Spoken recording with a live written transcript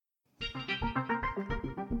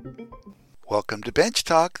Welcome to Bench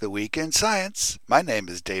Talk, the Week in Science. My name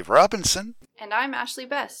is Dave Robinson. And I'm Ashley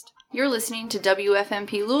Best. You're listening to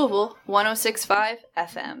WFMP Louisville 106.5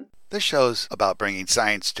 FM. This show's about bringing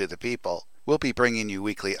science to the people. We'll be bringing you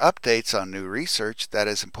weekly updates on new research that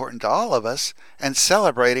is important to all of us and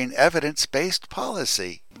celebrating evidence-based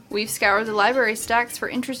policy. We've scoured the library stacks for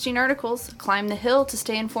interesting articles, climbed the hill to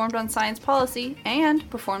stay informed on science policy, and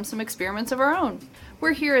performed some experiments of our own.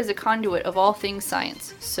 We're here as a conduit of all things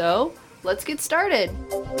science. So, let's get started.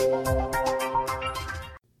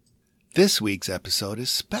 This week's episode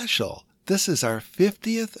is special. This is our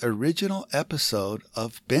 50th original episode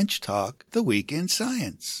of Bench Talk, the Week in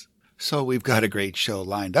Science. So we've got a great show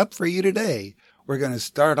lined up for you today. We're going to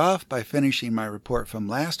start off by finishing my report from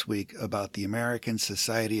last week about the American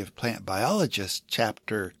Society of Plant Biologists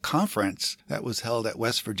chapter conference that was held at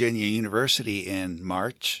West Virginia University in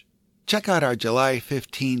March. Check out our July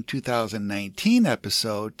 15, 2019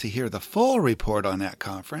 episode to hear the full report on that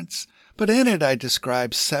conference. But in it, I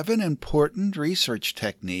describe 7 important research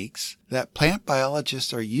techniques that plant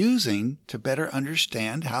biologists are using to better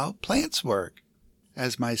understand how plants work.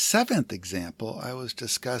 As my 7th example, I was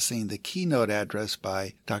discussing the keynote address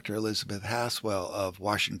by Dr. Elizabeth Haswell of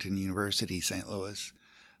Washington University, St. Louis.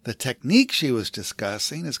 The technique she was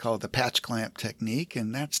discussing is called the patch clamp technique,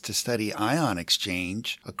 and that's to study ion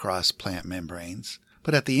exchange across plant membranes.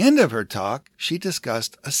 But at the end of her talk, she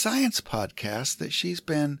discussed a science podcast that she's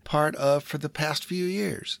been part of for the past few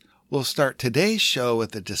years. We'll start today's show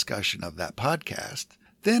with a discussion of that podcast.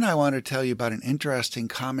 Then I want to tell you about an interesting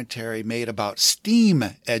commentary made about STEAM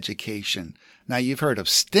education. Now, you've heard of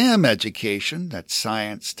STEM education, that's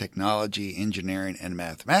science, technology, engineering, and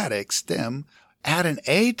mathematics, STEM. Add an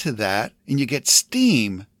A to that, and you get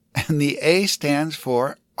STEAM, and the A stands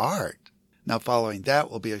for art. Now, following that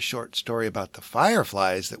will be a short story about the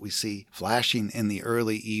fireflies that we see flashing in the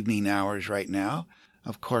early evening hours right now.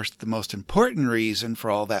 Of course, the most important reason for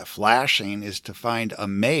all that flashing is to find a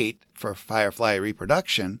mate for firefly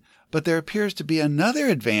reproduction, but there appears to be another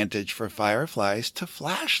advantage for fireflies to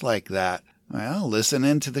flash like that. Well, listen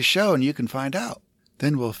into the show and you can find out.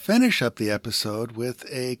 Then we'll finish up the episode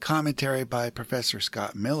with a commentary by Professor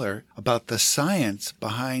Scott Miller about the science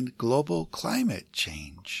behind global climate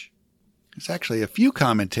change. There's actually a few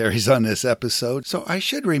commentaries on this episode, so I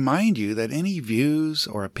should remind you that any views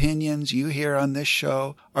or opinions you hear on this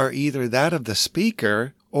show are either that of the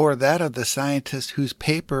speaker or that of the scientist whose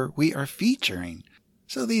paper we are featuring.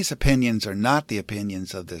 So these opinions are not the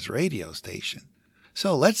opinions of this radio station.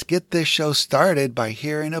 So let's get this show started by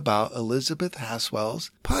hearing about Elizabeth Haswell's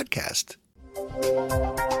podcast.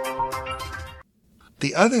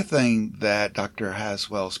 The other thing that Dr.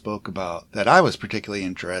 Haswell spoke about that I was particularly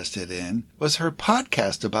interested in was her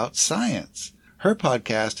podcast about science. Her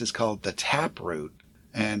podcast is called The Taproot,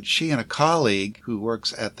 and she and a colleague who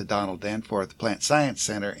works at the Donald Danforth Plant Science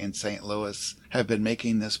Center in St. Louis have been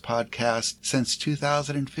making this podcast since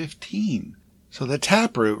 2015. So The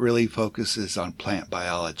Taproot really focuses on plant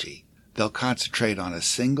biology. They'll concentrate on a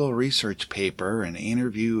single research paper and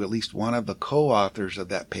interview at least one of the co-authors of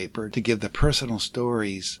that paper to give the personal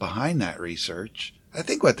stories behind that research. I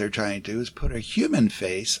think what they're trying to do is put a human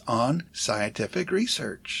face on scientific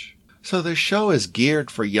research. So the show is geared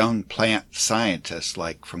for young plant scientists,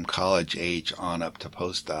 like from college age on up to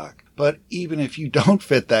postdoc. But even if you don't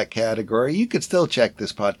fit that category, you could still check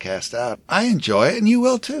this podcast out. I enjoy it, and you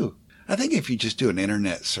will too. I think if you just do an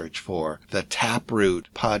internet search for the Taproot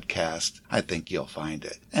podcast, I think you'll find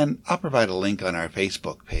it. And I'll provide a link on our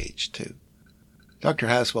Facebook page, too. Dr.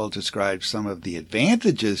 Haswell described some of the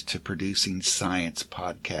advantages to producing science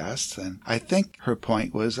podcasts, and I think her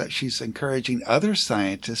point was that she's encouraging other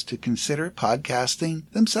scientists to consider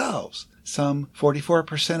podcasting themselves. Some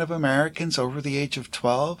 44% of Americans over the age of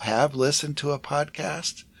 12 have listened to a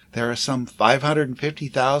podcast. There are some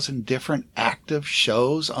 550,000 different active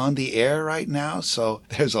shows on the air right now, so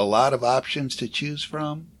there's a lot of options to choose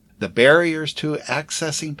from. The barriers to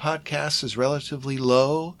accessing podcasts is relatively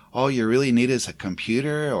low. All you really need is a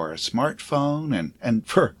computer or a smartphone, and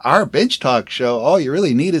for our Bench Talk show, all you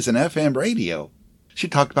really need is an FM radio. She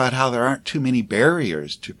talked about how there aren't too many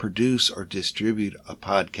barriers to produce or distribute a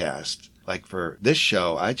podcast. Like for this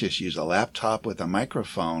show, I just use a laptop with a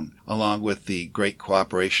microphone, along with the great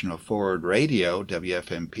cooperation of Forward Radio,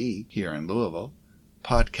 WFMP, here in Louisville.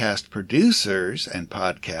 Podcast producers and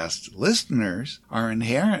podcast listeners are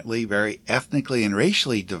inherently very ethnically and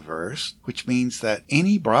racially diverse, which means that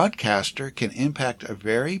any broadcaster can impact a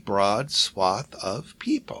very broad swath of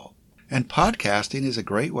people. And podcasting is a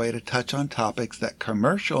great way to touch on topics that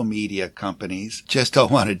commercial media companies just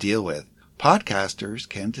don't want to deal with. Podcasters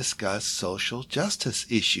can discuss social justice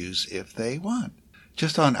issues if they want.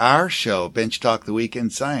 Just on our show, Bench Talk The Week in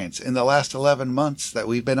Science, in the last 11 months that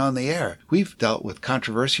we've been on the air, we've dealt with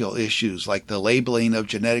controversial issues like the labeling of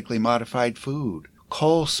genetically modified food,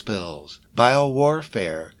 coal spills,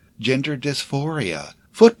 biowarfare, gender dysphoria,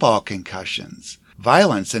 football concussions,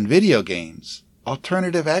 violence in video games,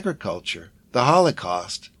 alternative agriculture, the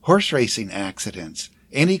Holocaust, horse racing accidents,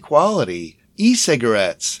 inequality,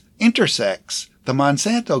 e-cigarettes, intersex, the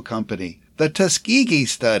Monsanto Company, the Tuskegee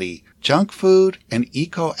study, junk food, and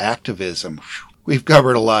eco-activism. We've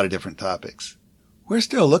covered a lot of different topics. We're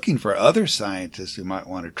still looking for other scientists who might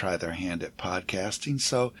want to try their hand at podcasting,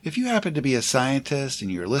 so if you happen to be a scientist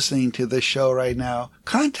and you're listening to this show right now,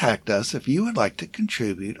 contact us if you would like to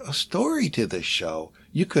contribute a story to this show.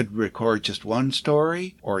 You could record just one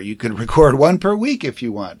story, or you could record one per week if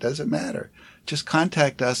you want. Doesn't matter. Just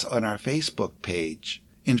contact us on our Facebook page.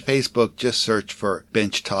 In Facebook, just search for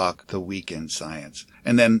Bench Talk The Week in Science.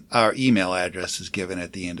 And then our email address is given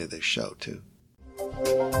at the end of this show, too.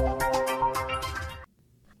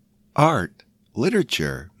 Art,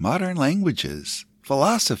 literature, modern languages,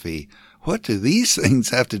 philosophy. What do these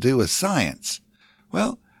things have to do with science?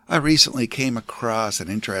 Well, I recently came across an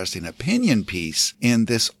interesting opinion piece in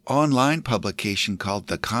this online publication called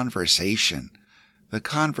The Conversation. The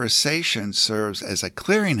Conversation serves as a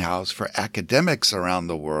clearinghouse for academics around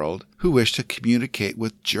the world who wish to communicate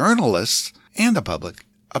with journalists and the public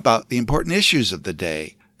about the important issues of the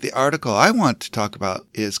day. The article I want to talk about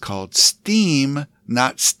is called STEAM,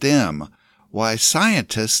 Not STEM, Why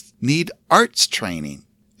Scientists Need Arts Training.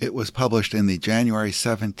 It was published in the January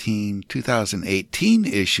 17, 2018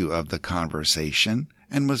 issue of The Conversation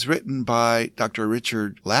and was written by Dr.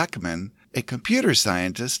 Richard Lachman, a computer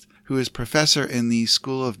scientist who is professor in the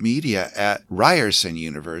School of Media at Ryerson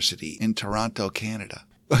University in Toronto, Canada.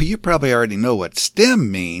 Well, you probably already know what STEM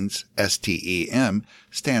means. STEM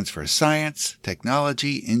stands for Science,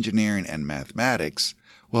 Technology, Engineering, and Mathematics.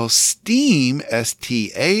 Well, STEAM,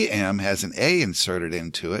 S-T-A-M, has an A inserted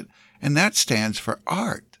into it, and that stands for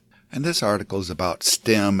Art. And this article is about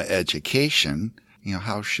STEM education.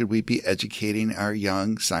 How should we be educating our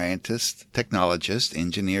young scientists, technologists,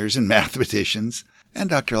 engineers, and mathematicians? And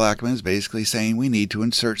Dr. Lachman is basically saying we need to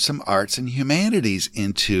insert some arts and humanities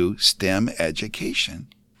into STEM education.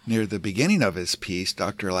 Near the beginning of his piece,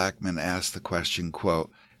 Dr. Lachman asked the question, quote,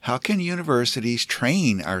 how can universities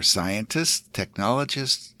train our scientists,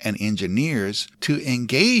 technologists, and engineers to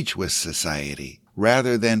engage with society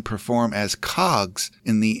rather than perform as cogs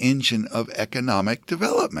in the engine of economic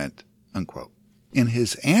development? Unquote. In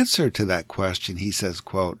his answer to that question, he says,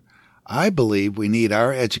 quote, I believe we need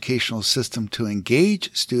our educational system to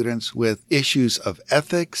engage students with issues of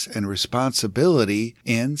ethics and responsibility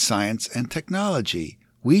in science and technology.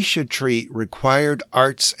 We should treat required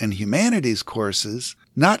arts and humanities courses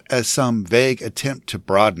not as some vague attempt to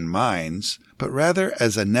broaden minds, but rather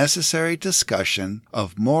as a necessary discussion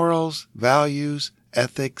of morals, values,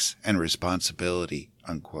 ethics, and responsibility.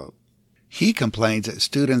 Unquote. He complains that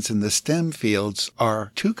students in the STEM fields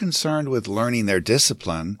are too concerned with learning their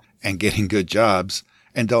discipline and getting good jobs,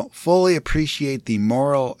 and don't fully appreciate the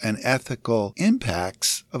moral and ethical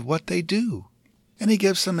impacts of what they do. And he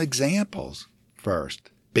gives some examples.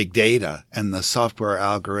 First, big data and the software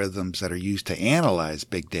algorithms that are used to analyze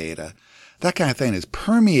big data. That kind of thing is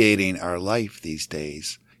permeating our life these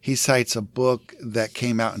days. He cites a book that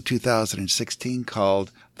came out in 2016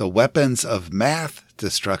 called The Weapons of Math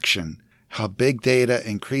Destruction, How Big Data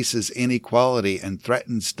Increases Inequality and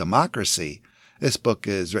Threatens Democracy. This book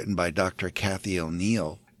is written by Dr. Cathy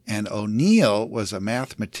O'Neil. And O'Neil was a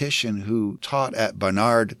mathematician who taught at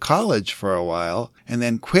Barnard College for a while and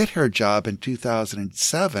then quit her job in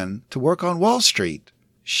 2007 to work on Wall Street.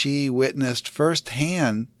 She witnessed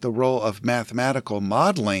firsthand the role of mathematical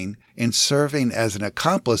modeling in serving as an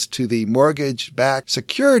accomplice to the mortgage-backed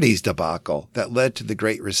securities debacle that led to the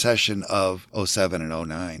Great Recession of 2007 and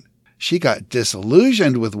 2009. She got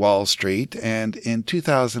disillusioned with Wall Street and in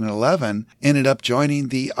 2011 ended up joining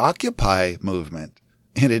the Occupy movement.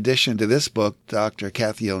 In addition to this book, Dr.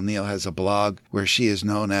 Cathy O'Neil has a blog where she is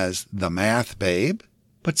known as the Math Babe.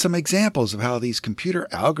 But some examples of how these computer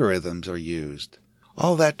algorithms are used.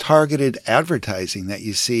 All that targeted advertising that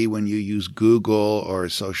you see when you use Google or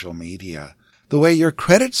social media. The way your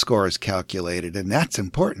credit score is calculated, and that's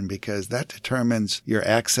important because that determines your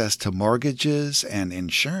access to mortgages and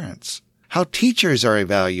insurance. How teachers are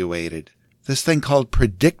evaluated. This thing called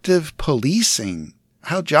predictive policing.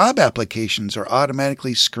 How job applications are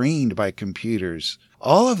automatically screened by computers.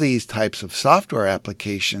 All of these types of software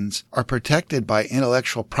applications are protected by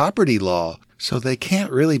intellectual property law, so they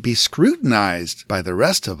can't really be scrutinized by the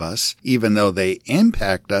rest of us, even though they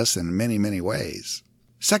impact us in many, many ways.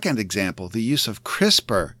 Second example, the use of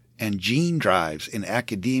CRISPR and gene drives in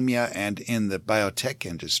academia and in the biotech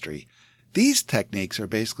industry. These techniques are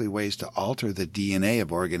basically ways to alter the DNA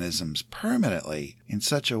of organisms permanently in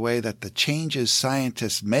such a way that the changes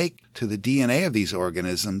scientists make to the DNA of these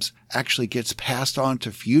organisms actually gets passed on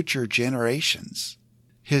to future generations.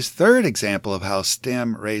 His third example of how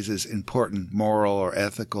STEM raises important moral or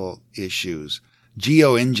ethical issues,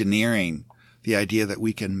 geoengineering, the idea that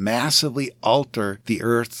we can massively alter the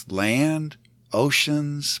Earth's land,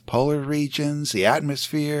 oceans, polar regions, the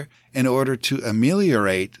atmosphere, in order to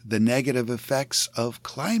ameliorate the negative effects of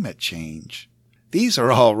climate change. These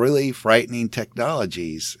are all really frightening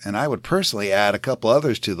technologies, and I would personally add a couple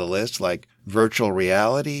others to the list like virtual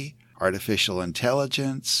reality, artificial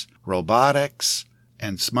intelligence, robotics,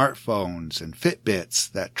 and smartphones and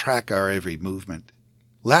Fitbits that track our every movement.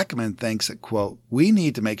 Lackman thinks that, quote, we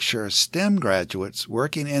need to make sure STEM graduates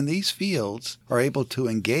working in these fields are able to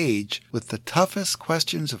engage with the toughest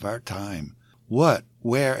questions of our time. What,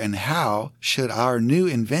 where, and how should our new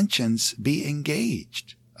inventions be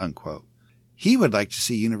engaged? Unquote. He would like to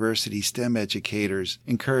see university STEM educators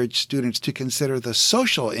encourage students to consider the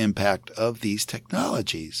social impact of these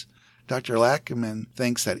technologies. Dr. Lackman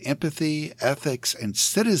thinks that empathy, ethics, and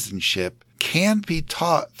citizenship can be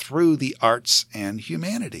taught through the arts and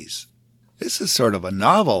humanities. This is sort of a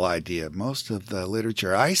novel idea. Most of the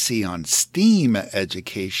literature I see on STEAM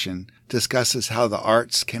education discusses how the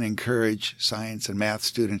arts can encourage science and math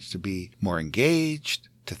students to be more engaged,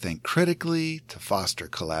 to think critically, to foster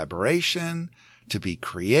collaboration, to be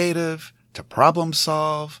creative, to problem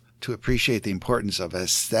solve, to appreciate the importance of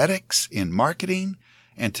aesthetics in marketing,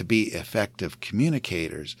 and to be effective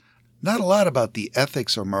communicators. Not a lot about the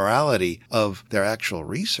ethics or morality of their actual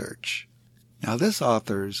research. Now, this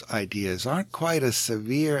author's ideas aren't quite as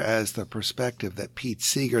severe as the perspective that Pete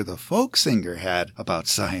Seeger, the folk singer, had about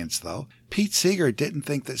science, though. Pete Seeger didn't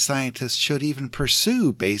think that scientists should even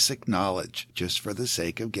pursue basic knowledge just for the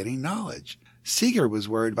sake of getting knowledge. Seeger was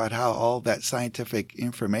worried about how all that scientific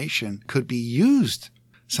information could be used.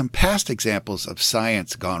 Some past examples of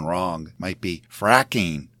science gone wrong might be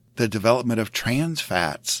fracking, the development of trans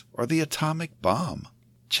fats, or the atomic bomb.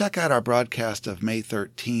 Check out our broadcast of May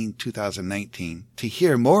 13, 2019 to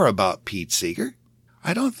hear more about Pete Seeger.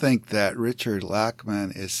 I don't think that Richard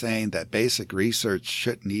Lackman is saying that basic research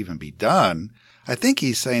shouldn't even be done. I think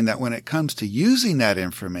he's saying that when it comes to using that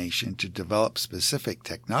information to develop specific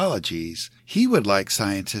technologies, he would like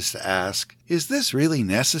scientists to ask, is this really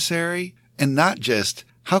necessary? And not just,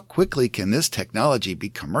 how quickly can this technology be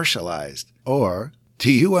commercialized? Or,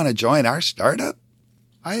 do you want to join our startup?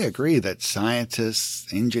 I agree that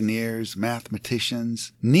scientists, engineers,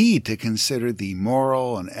 mathematicians need to consider the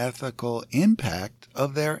moral and ethical impact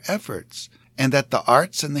of their efforts, and that the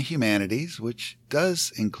arts and the humanities, which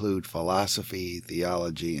does include philosophy,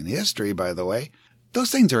 theology, and history, by the way,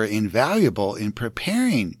 those things are invaluable in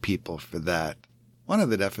preparing people for that. One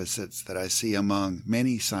of the deficits that I see among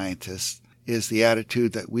many scientists is the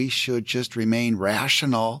attitude that we should just remain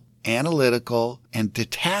rational, analytical, and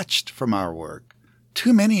detached from our work.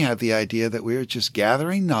 Too many have the idea that we're just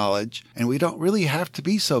gathering knowledge and we don't really have to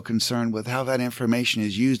be so concerned with how that information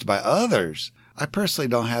is used by others. I personally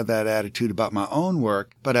don't have that attitude about my own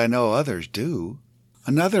work, but I know others do.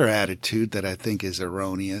 Another attitude that I think is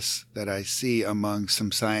erroneous that I see among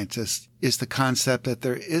some scientists is the concept that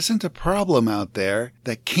there isn't a problem out there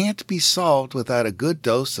that can't be solved without a good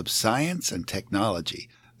dose of science and technology.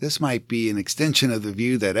 This might be an extension of the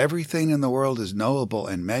view that everything in the world is knowable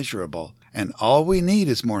and measurable, and all we need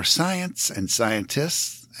is more science and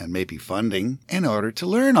scientists, and maybe funding, in order to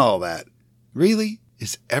learn all that. Really?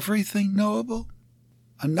 Is everything knowable?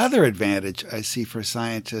 Another advantage I see for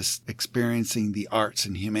scientists experiencing the arts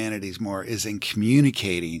and humanities more is in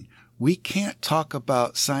communicating. We can't talk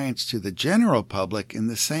about science to the general public in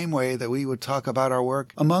the same way that we would talk about our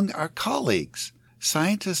work among our colleagues.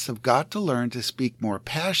 Scientists have got to learn to speak more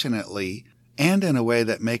passionately and in a way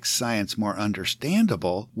that makes science more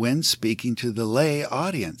understandable when speaking to the lay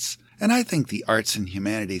audience. And I think the arts and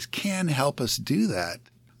humanities can help us do that.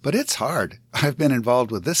 But it's hard. I've been involved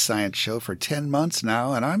with this science show for 10 months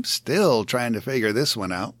now, and I'm still trying to figure this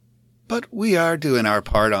one out. But we are doing our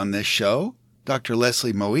part on this show. Dr.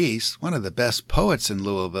 Leslie Moise, one of the best poets in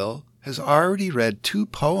Louisville, has already read 2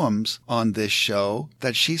 poems on this show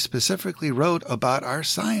that she specifically wrote about our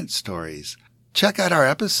science stories. Check out our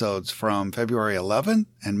episodes from February 11th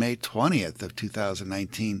and May 20th of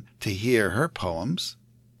 2019 to hear her poems.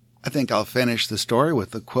 I think I'll finish the story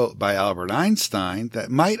with a quote by Albert Einstein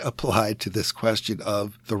that might apply to this question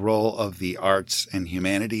of the role of the arts and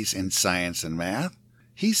humanities in science and math.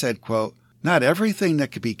 He said, quote, "Not everything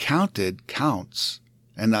that can be counted counts,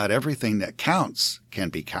 and not everything that counts can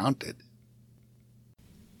be counted."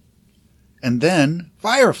 And then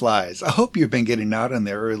fireflies. I hope you've been getting out in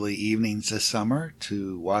the early evenings this summer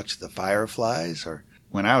to watch the fireflies, or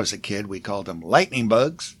when I was a kid, we called them lightning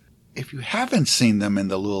bugs. If you haven't seen them in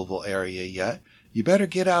the Louisville area yet, you better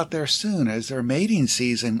get out there soon, as their mating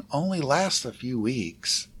season only lasts a few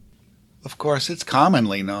weeks. Of course, it's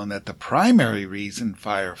commonly known that the primary reason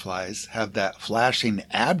fireflies have that flashing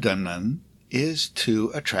abdomen is to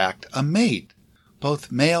attract a mate.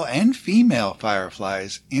 Both male and female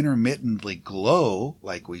fireflies intermittently glow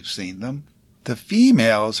like we've seen them. The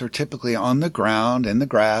females are typically on the ground in the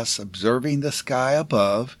grass observing the sky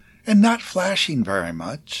above and not flashing very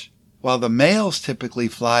much, while the males typically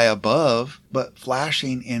fly above but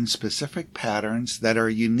flashing in specific patterns that are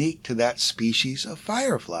unique to that species of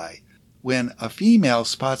firefly. When a female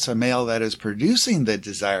spots a male that is producing the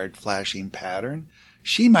desired flashing pattern,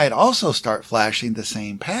 she might also start flashing the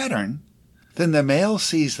same pattern. Then the male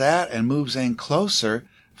sees that and moves in closer,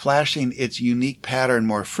 flashing its unique pattern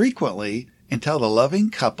more frequently until the loving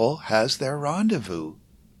couple has their rendezvous.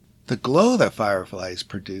 The glow that fireflies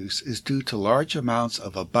produce is due to large amounts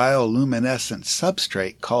of a bioluminescent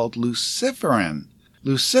substrate called luciferin.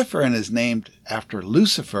 Luciferin is named after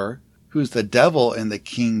Lucifer, who's the devil in the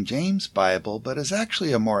King James Bible, but is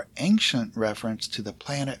actually a more ancient reference to the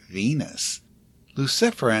planet Venus.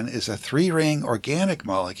 Luciferin is a 3-ring organic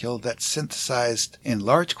molecule that's synthesized in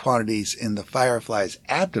large quantities in the firefly's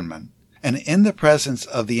abdomen, and in the presence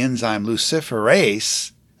of the enzyme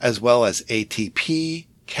luciferase, as well as ATP,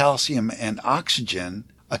 calcium, and oxygen,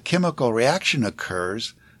 a chemical reaction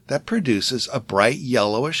occurs that produces a bright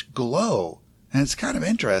yellowish glow. And it's kind of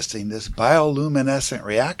interesting. This bioluminescent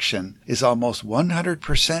reaction is almost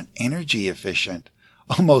 100% energy efficient.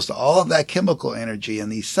 Almost all of that chemical energy in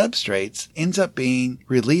these substrates ends up being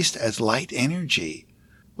released as light energy.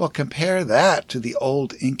 Well, compare that to the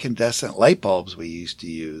old incandescent light bulbs we used to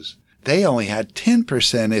use. They only had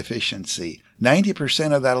 10% efficiency.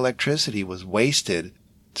 90% of that electricity was wasted.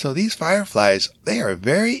 So these fireflies, they are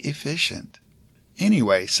very efficient.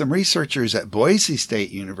 Anyway, some researchers at Boise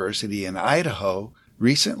State University in Idaho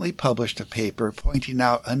recently published a paper pointing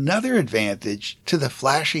out another advantage to the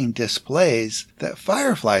flashing displays that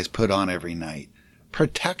fireflies put on every night: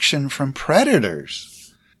 protection from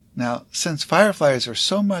predators. Now, since fireflies are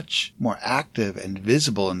so much more active and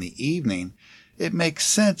visible in the evening, it makes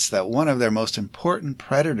sense that one of their most important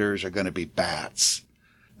predators are going to be bats.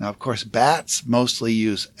 Now, of course, bats mostly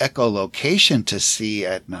use echolocation to see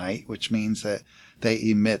at night, which means that they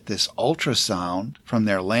emit this ultrasound from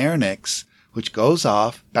their larynx, which goes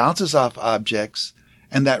off, bounces off objects,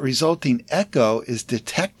 and that resulting echo is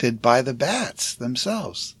detected by the bats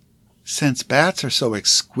themselves. Since bats are so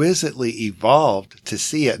exquisitely evolved to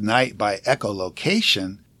see at night by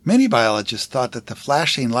echolocation, many biologists thought that the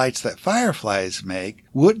flashing lights that fireflies make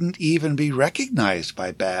wouldn't even be recognized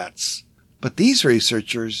by bats. But these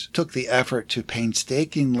researchers took the effort to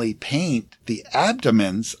painstakingly paint the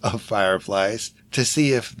abdomens of fireflies to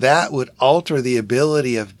see if that would alter the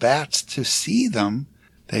ability of bats to see them.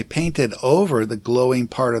 They painted over the glowing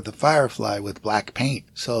part of the firefly with black paint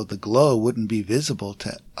so the glow wouldn't be visible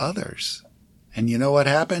to others. And you know what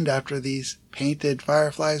happened after these painted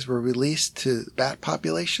fireflies were released to bat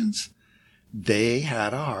populations? They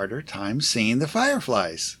had a harder time seeing the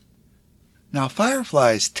fireflies. Now,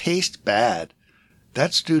 fireflies taste bad.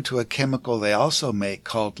 That's due to a chemical they also make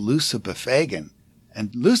called lucibifagin.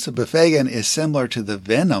 And lucibifagin is similar to the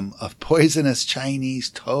venom of poisonous Chinese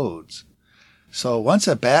toads. So once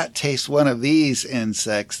a bat tastes one of these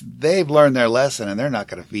insects, they've learned their lesson and they're not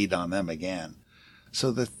going to feed on them again.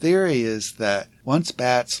 So the theory is that once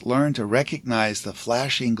bats learn to recognize the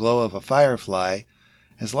flashing glow of a firefly,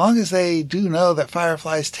 as long as they do know that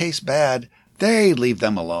fireflies taste bad, they leave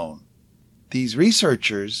them alone. These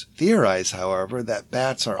researchers theorize, however, that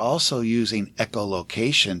bats are also using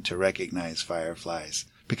echolocation to recognize fireflies,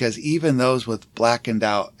 because even those with blackened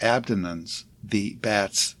out abdomens, the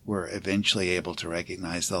bats were eventually able to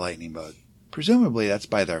recognize the lightning bug. Presumably that's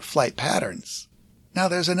by their flight patterns. Now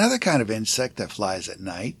there's another kind of insect that flies at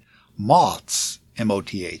night, moths,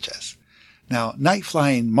 M-O-T-H-S. Now,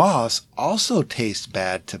 night-flying moths also taste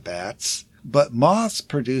bad to bats, but moths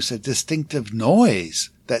produce a distinctive noise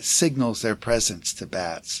that signals their presence to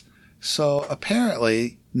bats. So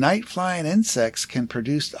apparently, night-flying insects can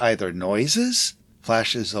produce either noises,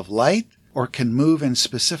 flashes of light, or can move in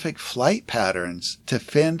specific flight patterns to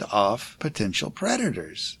fend off potential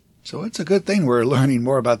predators. So it's a good thing we're learning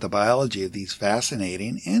more about the biology of these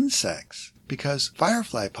fascinating insects, because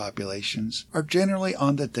firefly populations are generally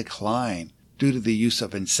on the decline due to the use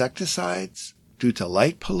of insecticides, due to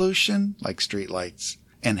light pollution like streetlights,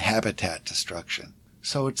 and habitat destruction.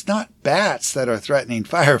 So it's not bats that are threatening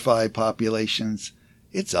firefly populations,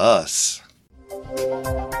 it's us.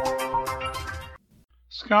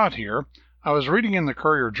 Scott here. I was reading in the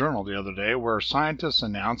Courier-Journal the other day where scientists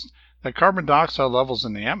announced that carbon dioxide levels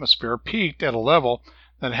in the atmosphere peaked at a level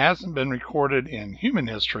that hasn't been recorded in human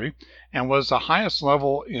history and was the highest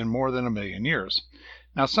level in more than 1 million years.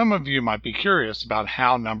 Now, some of you might be curious about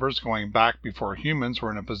how numbers going back before humans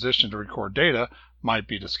were in a position to record data might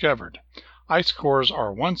be discovered. Ice cores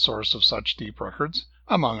are one source of such deep records,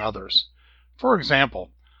 among others. For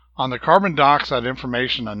example, on the Carbon Dioxide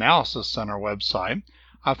Information Analysis Center website,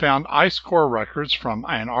 I found ice core records from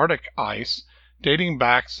Antarctic ice dating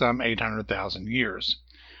back some 800,000 years.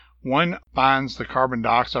 One finds the carbon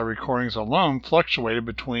dioxide recordings alone fluctuated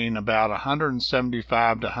between about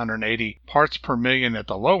 175 to 180 parts per million at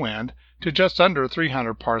the low end to just under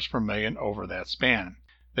 300 parts per million over that span.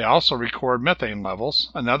 They also record methane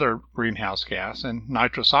levels, another greenhouse gas, and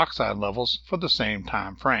nitrous oxide levels for the same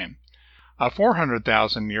time frame. A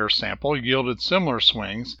 400,000-year sample yielded similar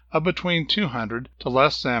swings of between 200 to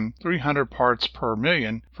less than 300 parts per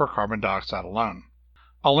million for carbon dioxide alone.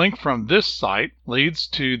 A link from this site leads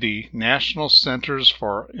to the National Centers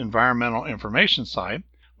for Environmental Information site,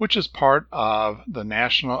 which is part of the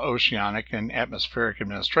National Oceanic and Atmospheric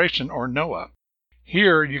Administration, or NOAA.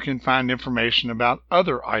 Here you can find information about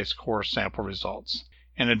other ice core sample results.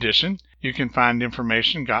 In addition, you can find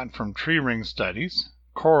information gotten from tree ring studies,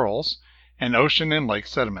 corals, and ocean and lake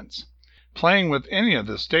sediments. Playing with any of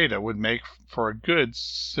this data would make for a good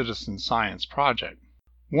citizen science project.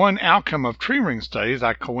 One outcome of tree ring studies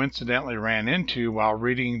I coincidentally ran into while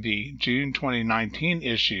reading the June 2019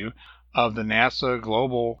 issue of the NASA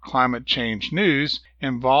Global Climate Change News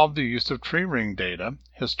involved the use of tree ring data,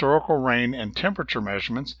 historical rain and temperature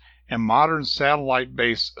measurements, and modern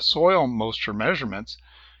satellite-based soil moisture measurements,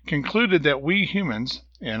 concluded that we humans,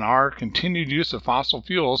 in our continued use of fossil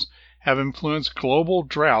fuels, have influenced global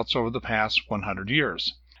droughts over the past 100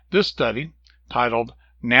 years. This study, titled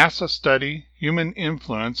NASA Study Human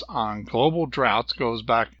Influence on Global Droughts Goes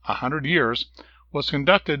Back 100 Years, was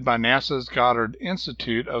conducted by NASA's Goddard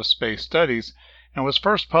Institute of Space Studies and was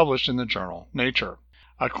first published in the journal Nature.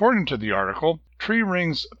 According to the article, tree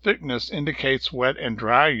rings' thickness indicates wet and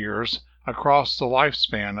dry years across the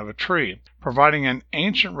lifespan of a tree, providing an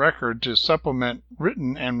ancient record to supplement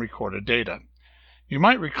written and recorded data. You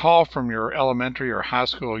might recall from your elementary or high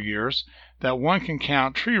school years that one can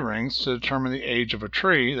count tree rings to determine the age of a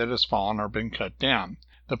tree that has fallen or been cut down.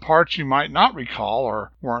 The part you might not recall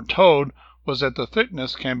or weren't told was that the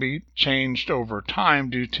thickness can be changed over time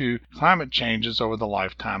due to climate changes over the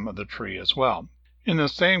lifetime of the tree as well. In the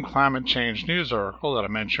same climate change news article that I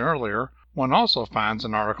mentioned earlier, one also finds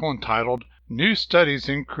an article entitled New Studies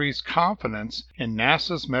Increase Confidence in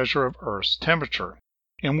NASA's Measure of Earth's Temperature,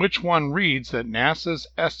 in which one reads that NASA's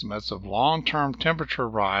estimates of long-term temperature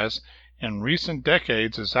rise in recent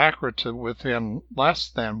decades is accurate to within less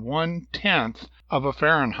than 1/10 of a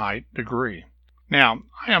Fahrenheit degree. Now,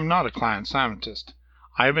 I am not a climate scientist.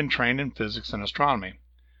 I have been trained in physics and astronomy.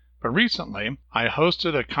 But recently, I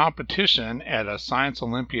hosted a competition at a Science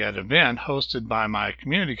Olympiad event hosted by my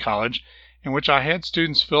community college in which I had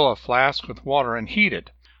students fill a flask with water and heat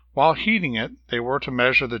it. While heating it, they were to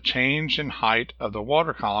measure the change in height of the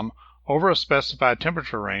water column over a specified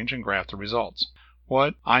temperature range and graph the results.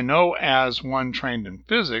 What I know as one trained in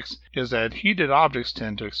physics is that heated objects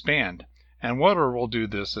tend to expand, and water will do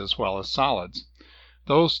this as well as solids.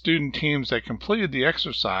 Those student teams that completed the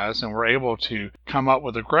exercise and were able to come up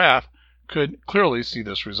with a graph could clearly see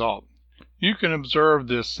this result. You can observe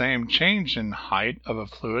this same change in height of a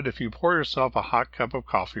fluid if you pour yourself a hot cup of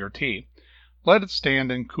coffee or tea. Let it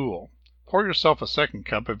stand and cool. Pour yourself a second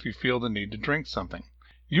cup if you feel the need to drink something.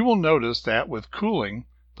 You will notice that with cooling,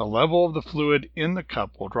 the level of the fluid in the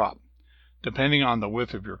cup will drop. Depending on the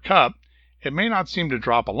width of your cup, it may not seem to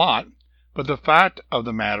drop a lot, but the fact of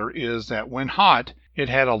the matter is that when hot, it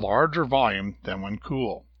had a larger volume than when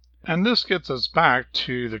cool. And this gets us back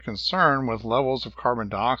to the concern with levels of carbon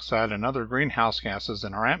dioxide and other greenhouse gases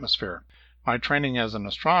in our atmosphere. My training as an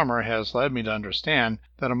astronomer has led me to understand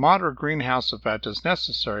that a moderate greenhouse effect is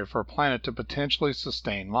necessary for a planet to potentially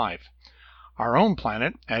sustain life. Our own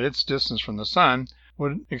planet, at its distance from the Sun,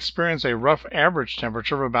 would experience a rough average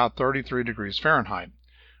temperature of about 33 degrees Fahrenheit.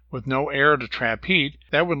 With no air to trap heat,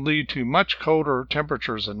 that would lead to much colder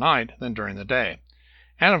temperatures at night than during the day.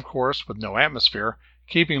 And of course, with no atmosphere,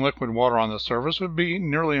 keeping liquid water on the surface would be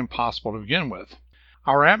nearly impossible to begin with.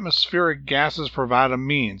 Our atmospheric gases provide a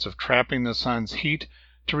means of trapping the sun's heat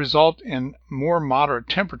to result in more moderate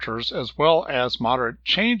temperatures as well as moderate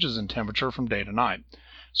changes in temperature from day to night.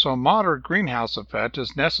 So a moderate greenhouse effect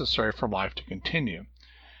is necessary for life to continue.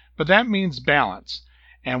 But that means balance.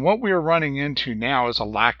 And what we are running into now is a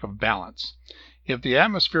lack of balance. If the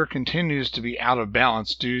atmosphere continues to be out of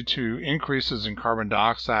balance due to increases in carbon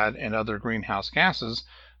dioxide and other greenhouse gases,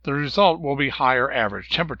 the result will be higher average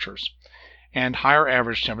temperatures. And higher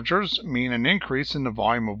average temperatures mean an increase in the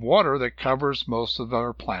volume of water that covers most of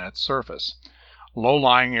our planet's surface.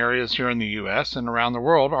 Low-lying areas here in the U.S. and around the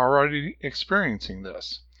world are already experiencing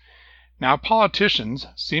this. Now, politicians,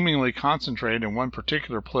 seemingly concentrated in one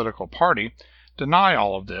particular political party, deny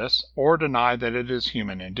all of this, or deny that it is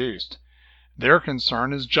human-induced. Their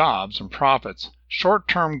concern is jobs and profits,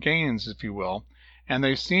 short-term gains, if you will, and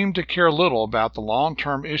they seem to care little about the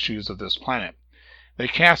long-term issues of this planet. They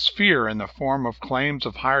cast fear in the form of claims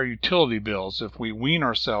of higher utility bills if we wean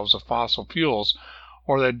ourselves of fossil fuels,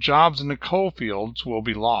 or that jobs in the coal fields will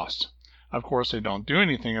be lost. Of course, they don't do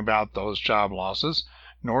anything about those job losses,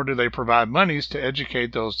 nor do they provide monies to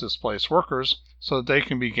educate those displaced workers so that they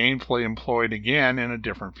can be gainfully employed again in a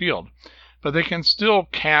different field. But they can still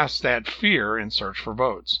cast that fear in search for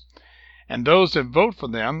votes. And those that vote for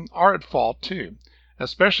them are at fault too,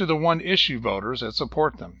 especially the one-issue voters that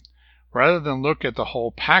support them. Rather than look at the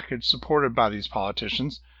whole package supported by these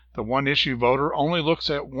politicians, the one-issue voter only looks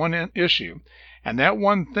at one issue, and that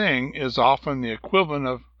one thing is often the equivalent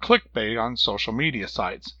of clickbait on social media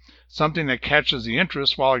sites, something that catches the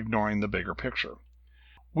interest while ignoring the bigger picture.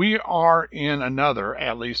 We are in another,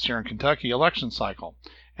 at least here in Kentucky, election cycle,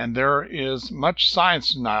 and there is much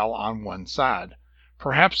science denial on one side.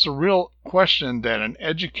 Perhaps the real question that an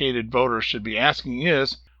educated voter should be asking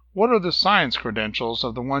is, what are the science credentials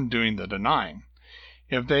of the one doing the denying?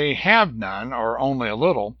 If they have none, or only a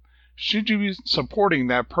little, should you be supporting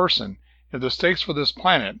that person if the stakes for this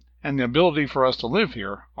planet and the ability for us to live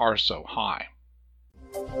here are so high?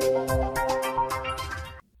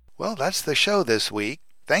 Well, that's the show this week.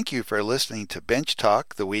 Thank you for listening to Bench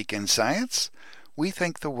Talk, The Week in Science. We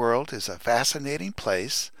think the world is a fascinating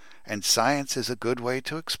place, and science is a good way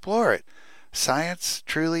to explore it. Science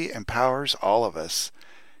truly empowers all of us.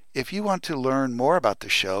 If you want to learn more about the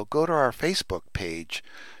show, go to our Facebook page.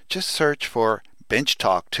 Just search for Bench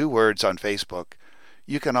Talk, 2 words on Facebook.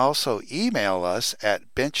 You can also email us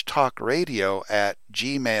at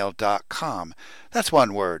benchtalkradio@gmail.com. That's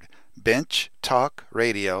one word,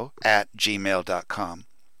 benchtalkradio@gmail.com.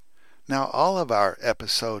 Now, all of our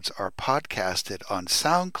episodes are podcasted on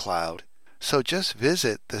SoundCloud, so just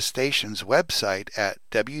visit the station's website at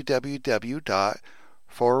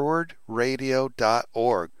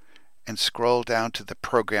www.forwardradio.org and scroll down to the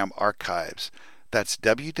program archives. That's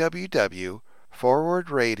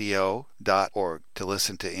www.forwardradio.org to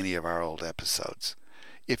listen to any of our old episodes.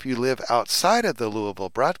 If you live outside of the Louisville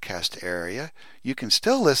broadcast area, you can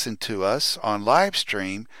still listen to us on live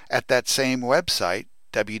stream at that same website,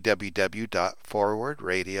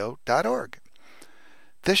 www.forwardradio.org.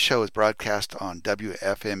 This show is broadcast on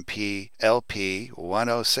WFMP LP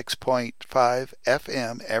 106.5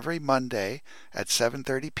 FM every Monday at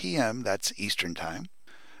 7:30 p.m., that's Eastern Time,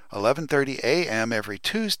 11:30 a.m. every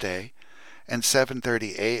Tuesday, and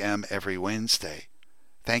 7:30 a.m. every Wednesday.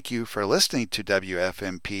 Thank you for listening to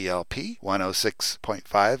WFMP LP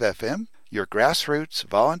 106.5 FM, your grassroots,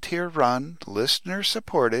 volunteer-run,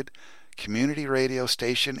 listener-supported community radio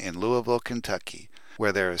station in Louisville, Kentucky,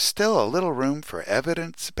 where there is still a little room for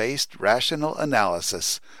evidence-based rational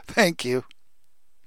analysis. Thank you.